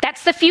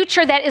 That's the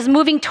future that is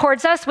moving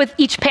towards us with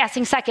each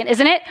passing second,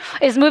 isn't it?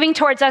 Is moving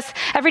towards us.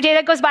 Every day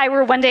that goes by,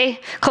 we're one day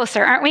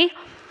closer, aren't we?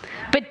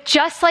 But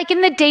just like in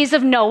the days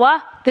of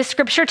Noah, the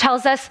scripture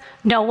tells us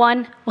no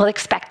one will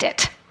expect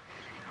it.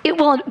 It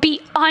will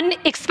be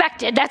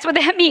unexpected. That's what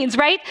that means,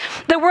 right?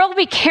 The world will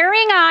be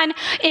carrying on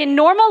in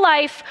normal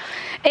life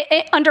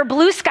under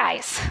blue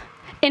skies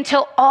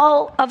until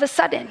all of a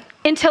sudden,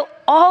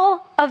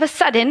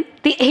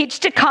 the age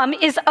to come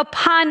is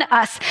upon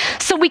us.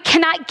 So we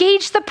cannot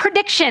gauge the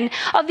prediction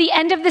of the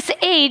end of this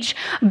age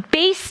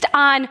based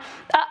on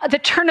the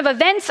turn of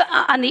events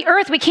on the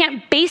earth. We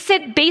can't base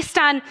it based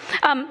on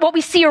what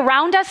we see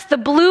around us, the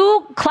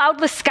blue,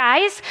 cloudless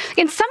skies.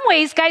 In some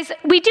ways, guys,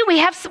 we do. We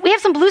have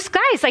some blue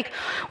skies. Like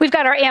we've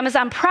got our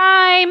Amazon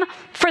Prime.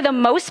 For the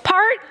most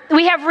part,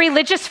 we have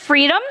religious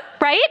freedom,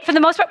 right? For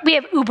the most part, we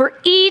have Uber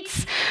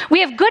Eats.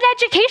 We have good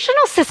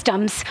educational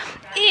systems.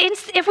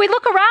 If we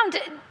look around,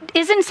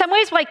 is in some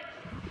ways like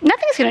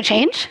nothing's going to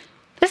change.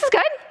 This is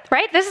good,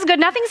 right? This is good.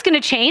 Nothing's going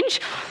to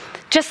change.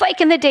 Just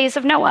like in the days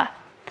of Noah,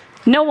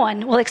 no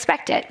one will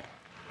expect it.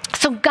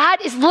 So God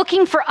is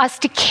looking for us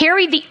to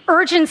carry the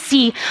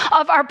urgency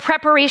of our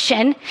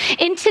preparation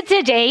into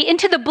today,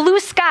 into the blue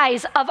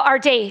skies of our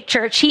day,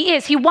 church. He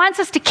is. He wants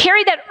us to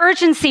carry that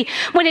urgency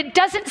when it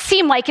doesn't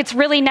seem like it's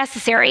really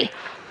necessary.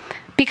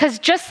 Because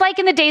just like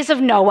in the days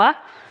of Noah,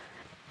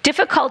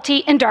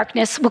 difficulty and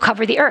darkness will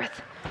cover the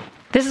earth.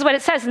 This is what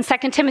it says in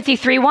 2 Timothy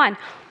 3:1.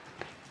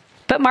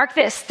 But mark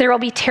this, there will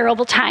be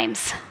terrible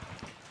times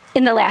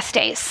in the last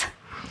days.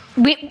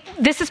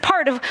 This is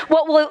part of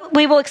what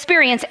we will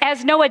experience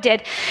as Noah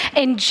did.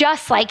 And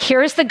just like,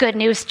 here's the good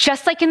news,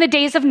 just like in the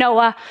days of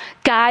Noah,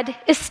 God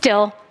is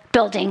still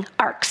building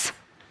arks.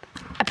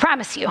 I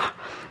promise you,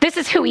 this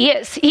is who he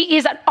is. He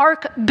is an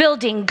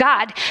ark-building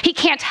God. He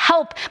can't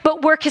help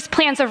but work his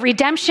plans of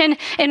redemption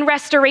and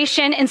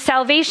restoration and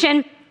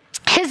salvation.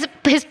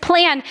 His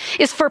plan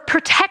is for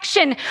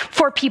protection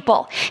for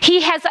people.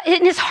 He has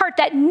in his heart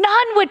that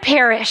none would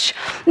perish.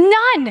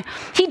 None.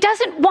 He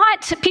doesn't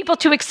want people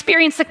to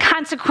experience the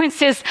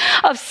consequences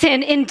of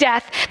sin and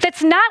death.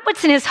 That's not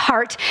what's in his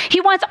heart.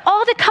 He wants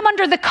all to come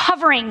under the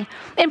covering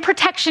and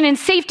protection and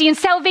safety and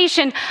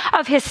salvation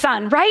of his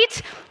Son,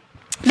 right?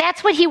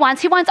 That's what he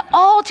wants. He wants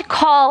all to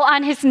call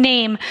on his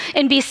name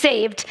and be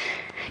saved.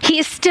 He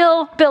is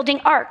still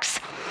building arks.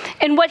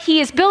 And what he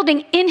is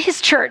building in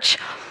his church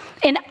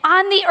and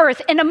on the earth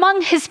and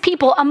among his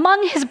people,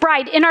 among his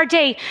bride in our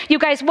day, you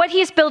guys, what he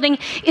is building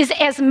is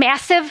as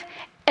massive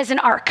as an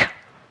ark.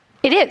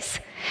 It is.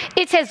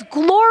 It's as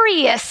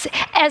glorious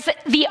as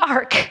the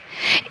ark.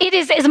 It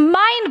is as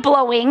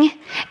mind-blowing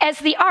as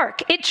the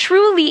ark. It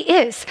truly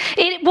is.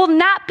 It will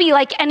not be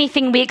like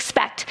anything we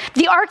expect.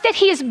 The ark that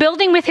he is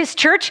building with his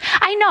church,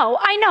 I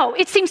know.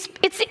 It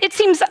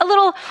seems a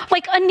little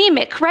like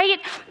anemic, right?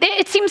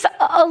 It seems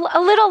a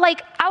little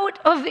like out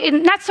of,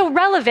 not so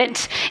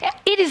relevant.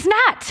 It is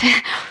not.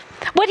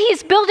 What he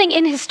is building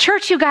in his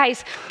church, you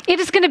guys, it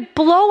is going to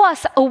blow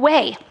us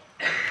away.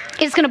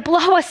 It's going to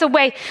blow us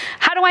away.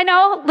 How do I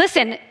know?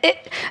 Listen,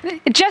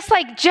 just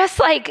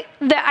like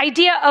the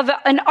idea of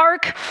an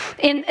ark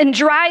in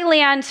dry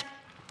land,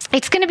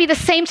 it's going to be the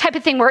same type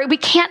of thing where we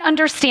can't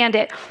understand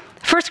it.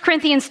 1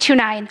 Corinthians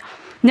 2:9.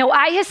 No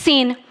eye has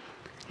seen,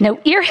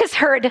 no ear has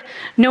heard,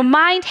 no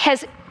mind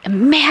has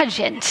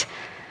imagined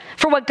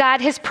for what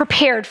God has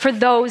prepared for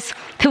those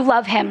who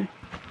love him.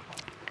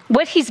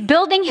 What he's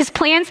building, his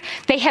plans,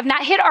 they have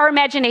not hit our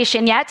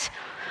imagination yet,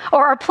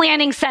 or our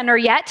planning center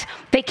yet.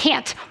 They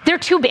can't. They're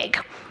too big.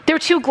 They're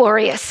too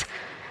glorious.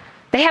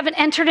 They haven't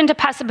entered into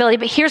possibility,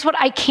 but here's what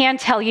I can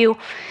tell you.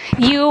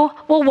 You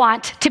will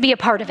want to be a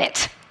part of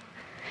it.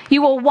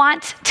 You will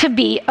want to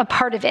be a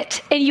part of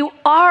it, and you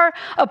are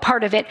a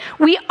part of it.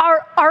 We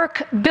are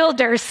ark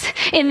builders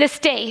in this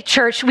day,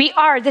 church. We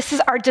are. This is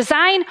our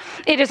design.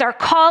 It is our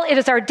call. It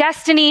is our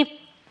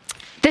destiny.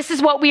 This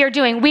is what we are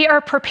doing. We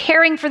are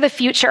preparing for the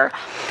future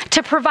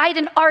to provide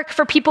an ark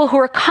for people who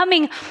are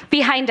coming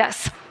behind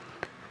us.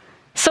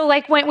 So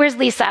where's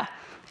Lisa?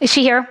 Is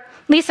she here?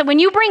 Lisa, when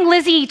you bring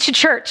Lizzie to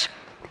church,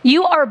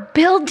 you are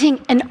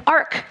building an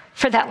ark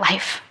for that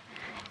life.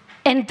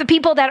 And the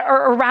people that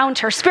are around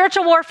her,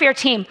 spiritual warfare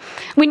team,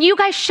 when you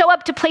guys show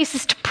up to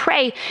places to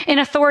pray in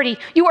authority,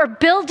 you are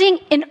building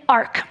an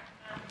ark.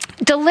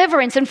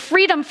 Deliverance and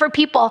freedom for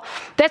people.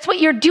 That's what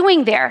you're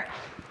doing there.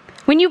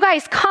 When you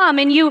guys come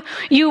and you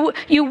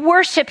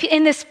worship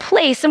in this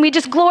place and we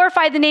just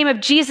glorify the name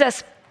of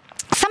Jesus,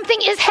 something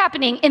is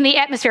happening in the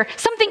atmosphere.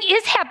 Something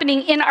is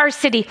happening in our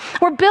city.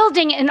 We're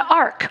building an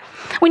ark.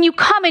 When you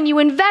come and you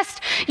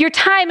invest your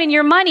time and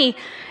your money,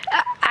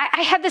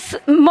 I had this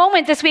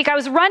moment this week. I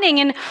was running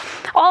and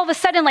all of a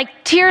sudden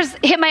tears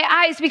hit my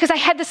eyes because I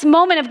had this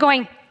moment of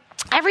going,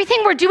 everything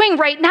we're doing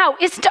right now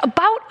isn't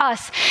about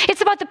us.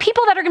 It's about the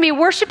people that are going to be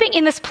worshiping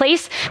in this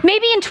place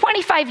maybe in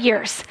 25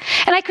 years.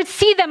 And I could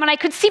see them, and I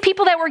could see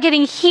people that were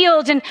getting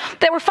healed and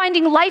that were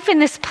finding life in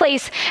this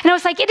place. And I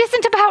was like, it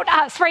isn't about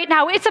us right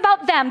now. It's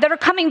about them that are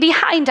coming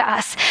behind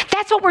us.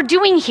 That's what we're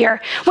doing here.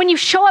 When you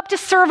show up to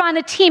serve on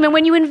a team and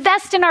when you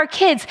invest in our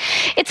kids,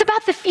 it's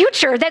about the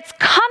future that's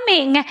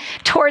coming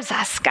towards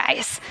us,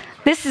 guys.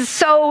 This is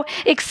so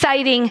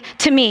exciting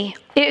to me.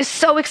 It is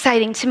so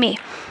exciting to me.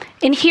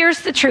 And here's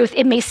the truth.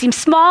 It may seem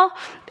small.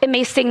 It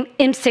may seem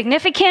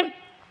insignificant.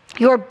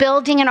 You're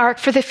building an ark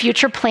for the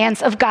future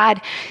plans of God.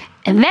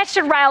 And that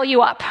should rile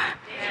you up.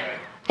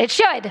 It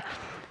should. It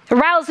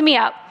riles me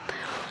up.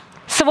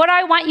 So what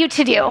I want you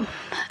to do,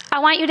 I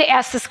want you to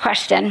ask this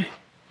question.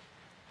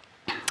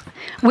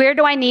 Where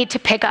do I need to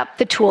pick up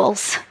the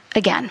tools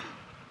again?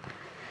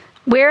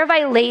 Where have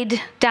I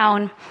laid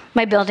down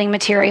my building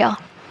material?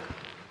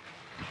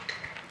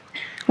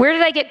 Where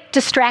did I get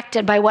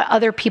distracted by what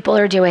other people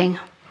are doing?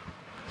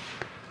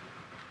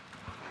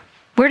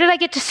 Where did I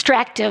get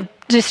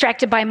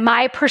distracted by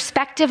my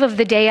perspective of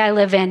the day I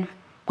live in?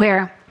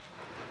 Where?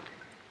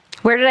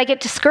 Where did I get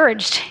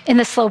discouraged in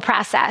the slow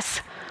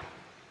process?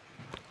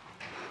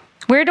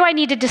 Where do I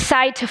need to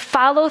decide to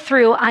follow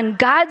through on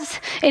God's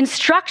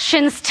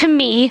instructions to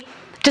me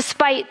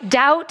despite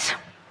doubt,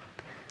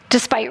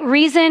 despite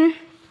reason?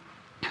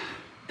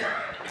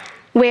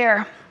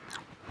 Where?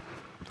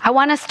 I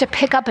want us to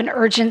pick up an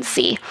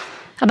urgency.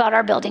 about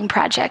our building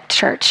project,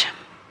 church.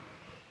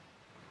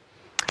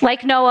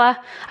 Like Noah,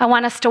 I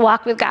want us to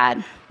walk with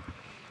God.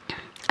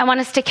 I want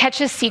us to catch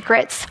his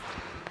secrets,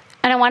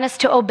 and I want us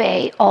to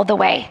obey all the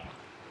way.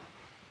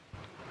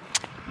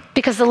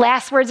 Because the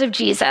last words of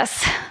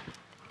Jesus,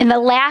 in the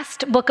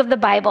last book of the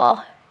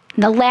Bible,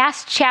 in the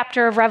last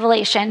chapter of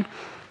Revelation,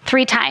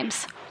 3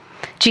 times,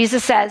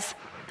 Jesus says,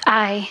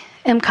 I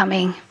am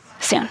coming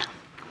soon.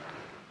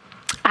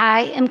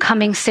 I am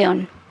coming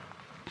soon.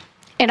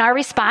 And our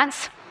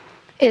response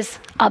is,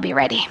 I'll be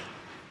ready.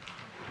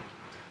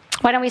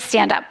 Why don't we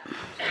stand up?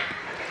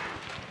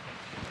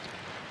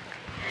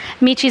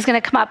 Michi's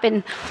going to come up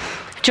and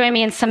join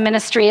me in some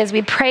ministry as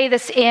we pray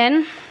this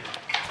in.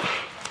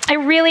 I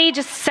really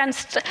just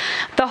sensed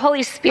the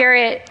Holy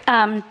Spirit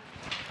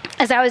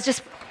as I was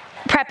just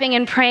prepping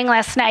and praying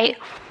last night.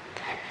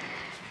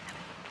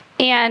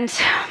 And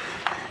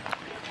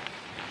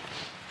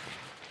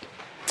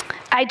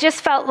I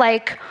just felt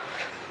like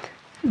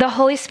the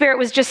Holy Spirit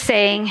was just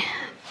saying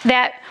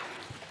that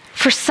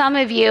for some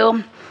of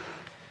you,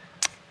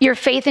 your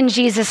faith in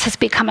Jesus has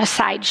become a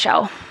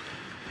sideshow.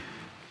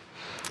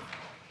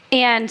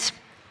 And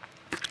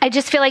I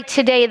just feel like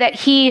today that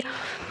he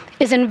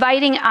is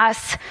inviting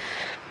us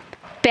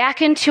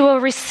back into a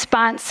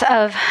response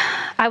of,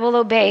 I will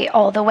obey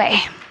all the way.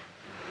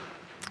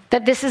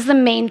 That this is the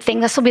main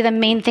thing. This will be the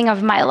main thing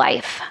of my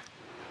life.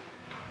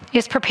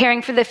 Is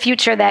preparing for the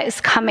future that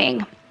is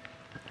coming.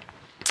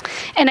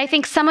 And I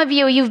think some of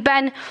you, you've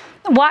been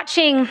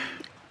watching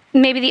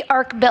maybe the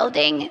ark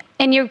building,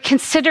 and you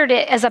considered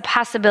it as a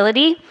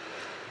possibility.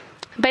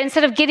 But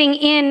instead of getting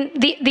in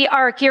the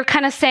ark, you're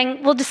kind of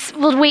saying,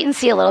 we'll wait and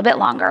see a little bit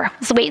longer.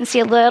 Let's wait and see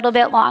a little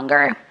bit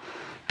longer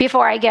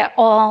before I get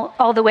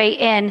all the way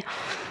in.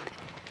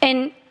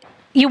 And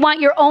you want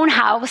your own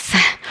house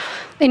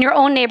in your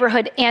own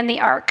neighborhood and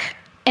the ark.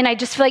 And I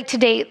just feel like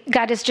today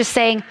God is just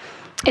saying,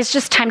 it's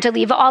just time to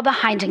leave it all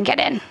behind and get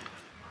in.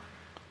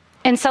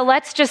 And so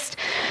let's just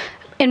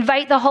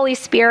invite the Holy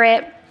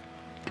Spirit.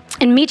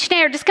 And Meech and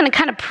I are just going to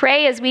kind of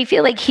pray as we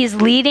feel like he's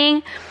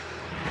leading.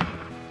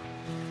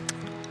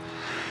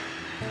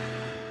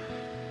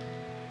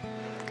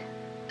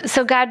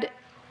 So God,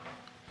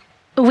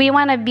 we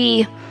want to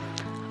be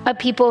a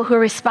people who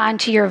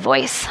respond to your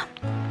voice.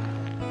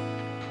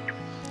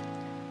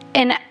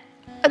 And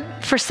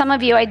for some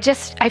of you,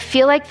 I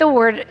feel like the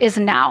word is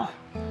now.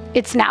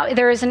 It's now.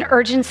 There is an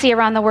urgency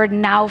around the word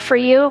now for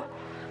you,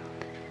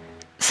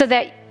 so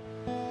that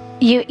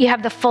you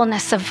have the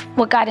fullness of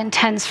what God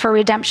intends for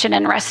redemption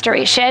and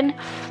restoration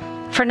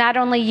for not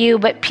only you,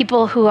 but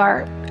people who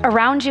are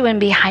around you and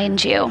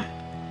behind you.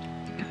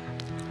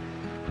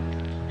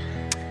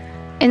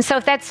 And so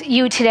if that's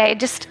you today,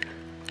 just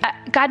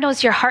God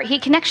knows your heart. He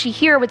can actually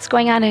hear what's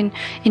going on in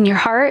your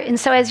heart. And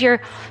so as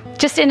you're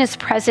just in his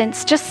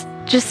presence, just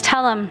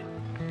tell him,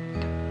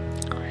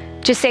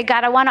 just say,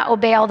 God, I want to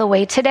obey all the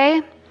way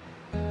today.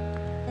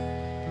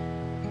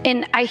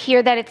 And I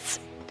hear that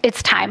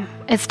it's time.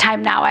 It's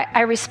time now.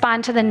 I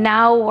respond to the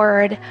now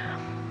word,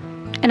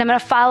 and I'm going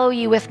to follow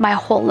you with my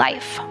whole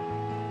life.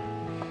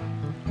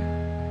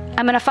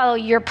 I'm going to follow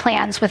your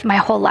plans with my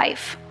whole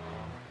life.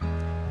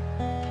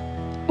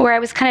 Where I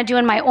was kind of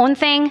doing my own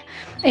thing,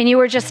 and you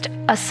were just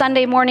a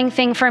Sunday morning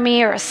thing for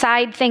me or a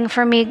side thing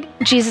for me.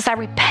 Jesus, I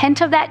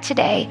repent of that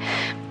today.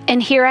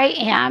 And here I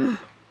am.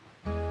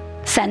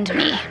 Send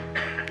me.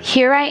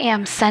 Here I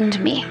am.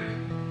 Send me.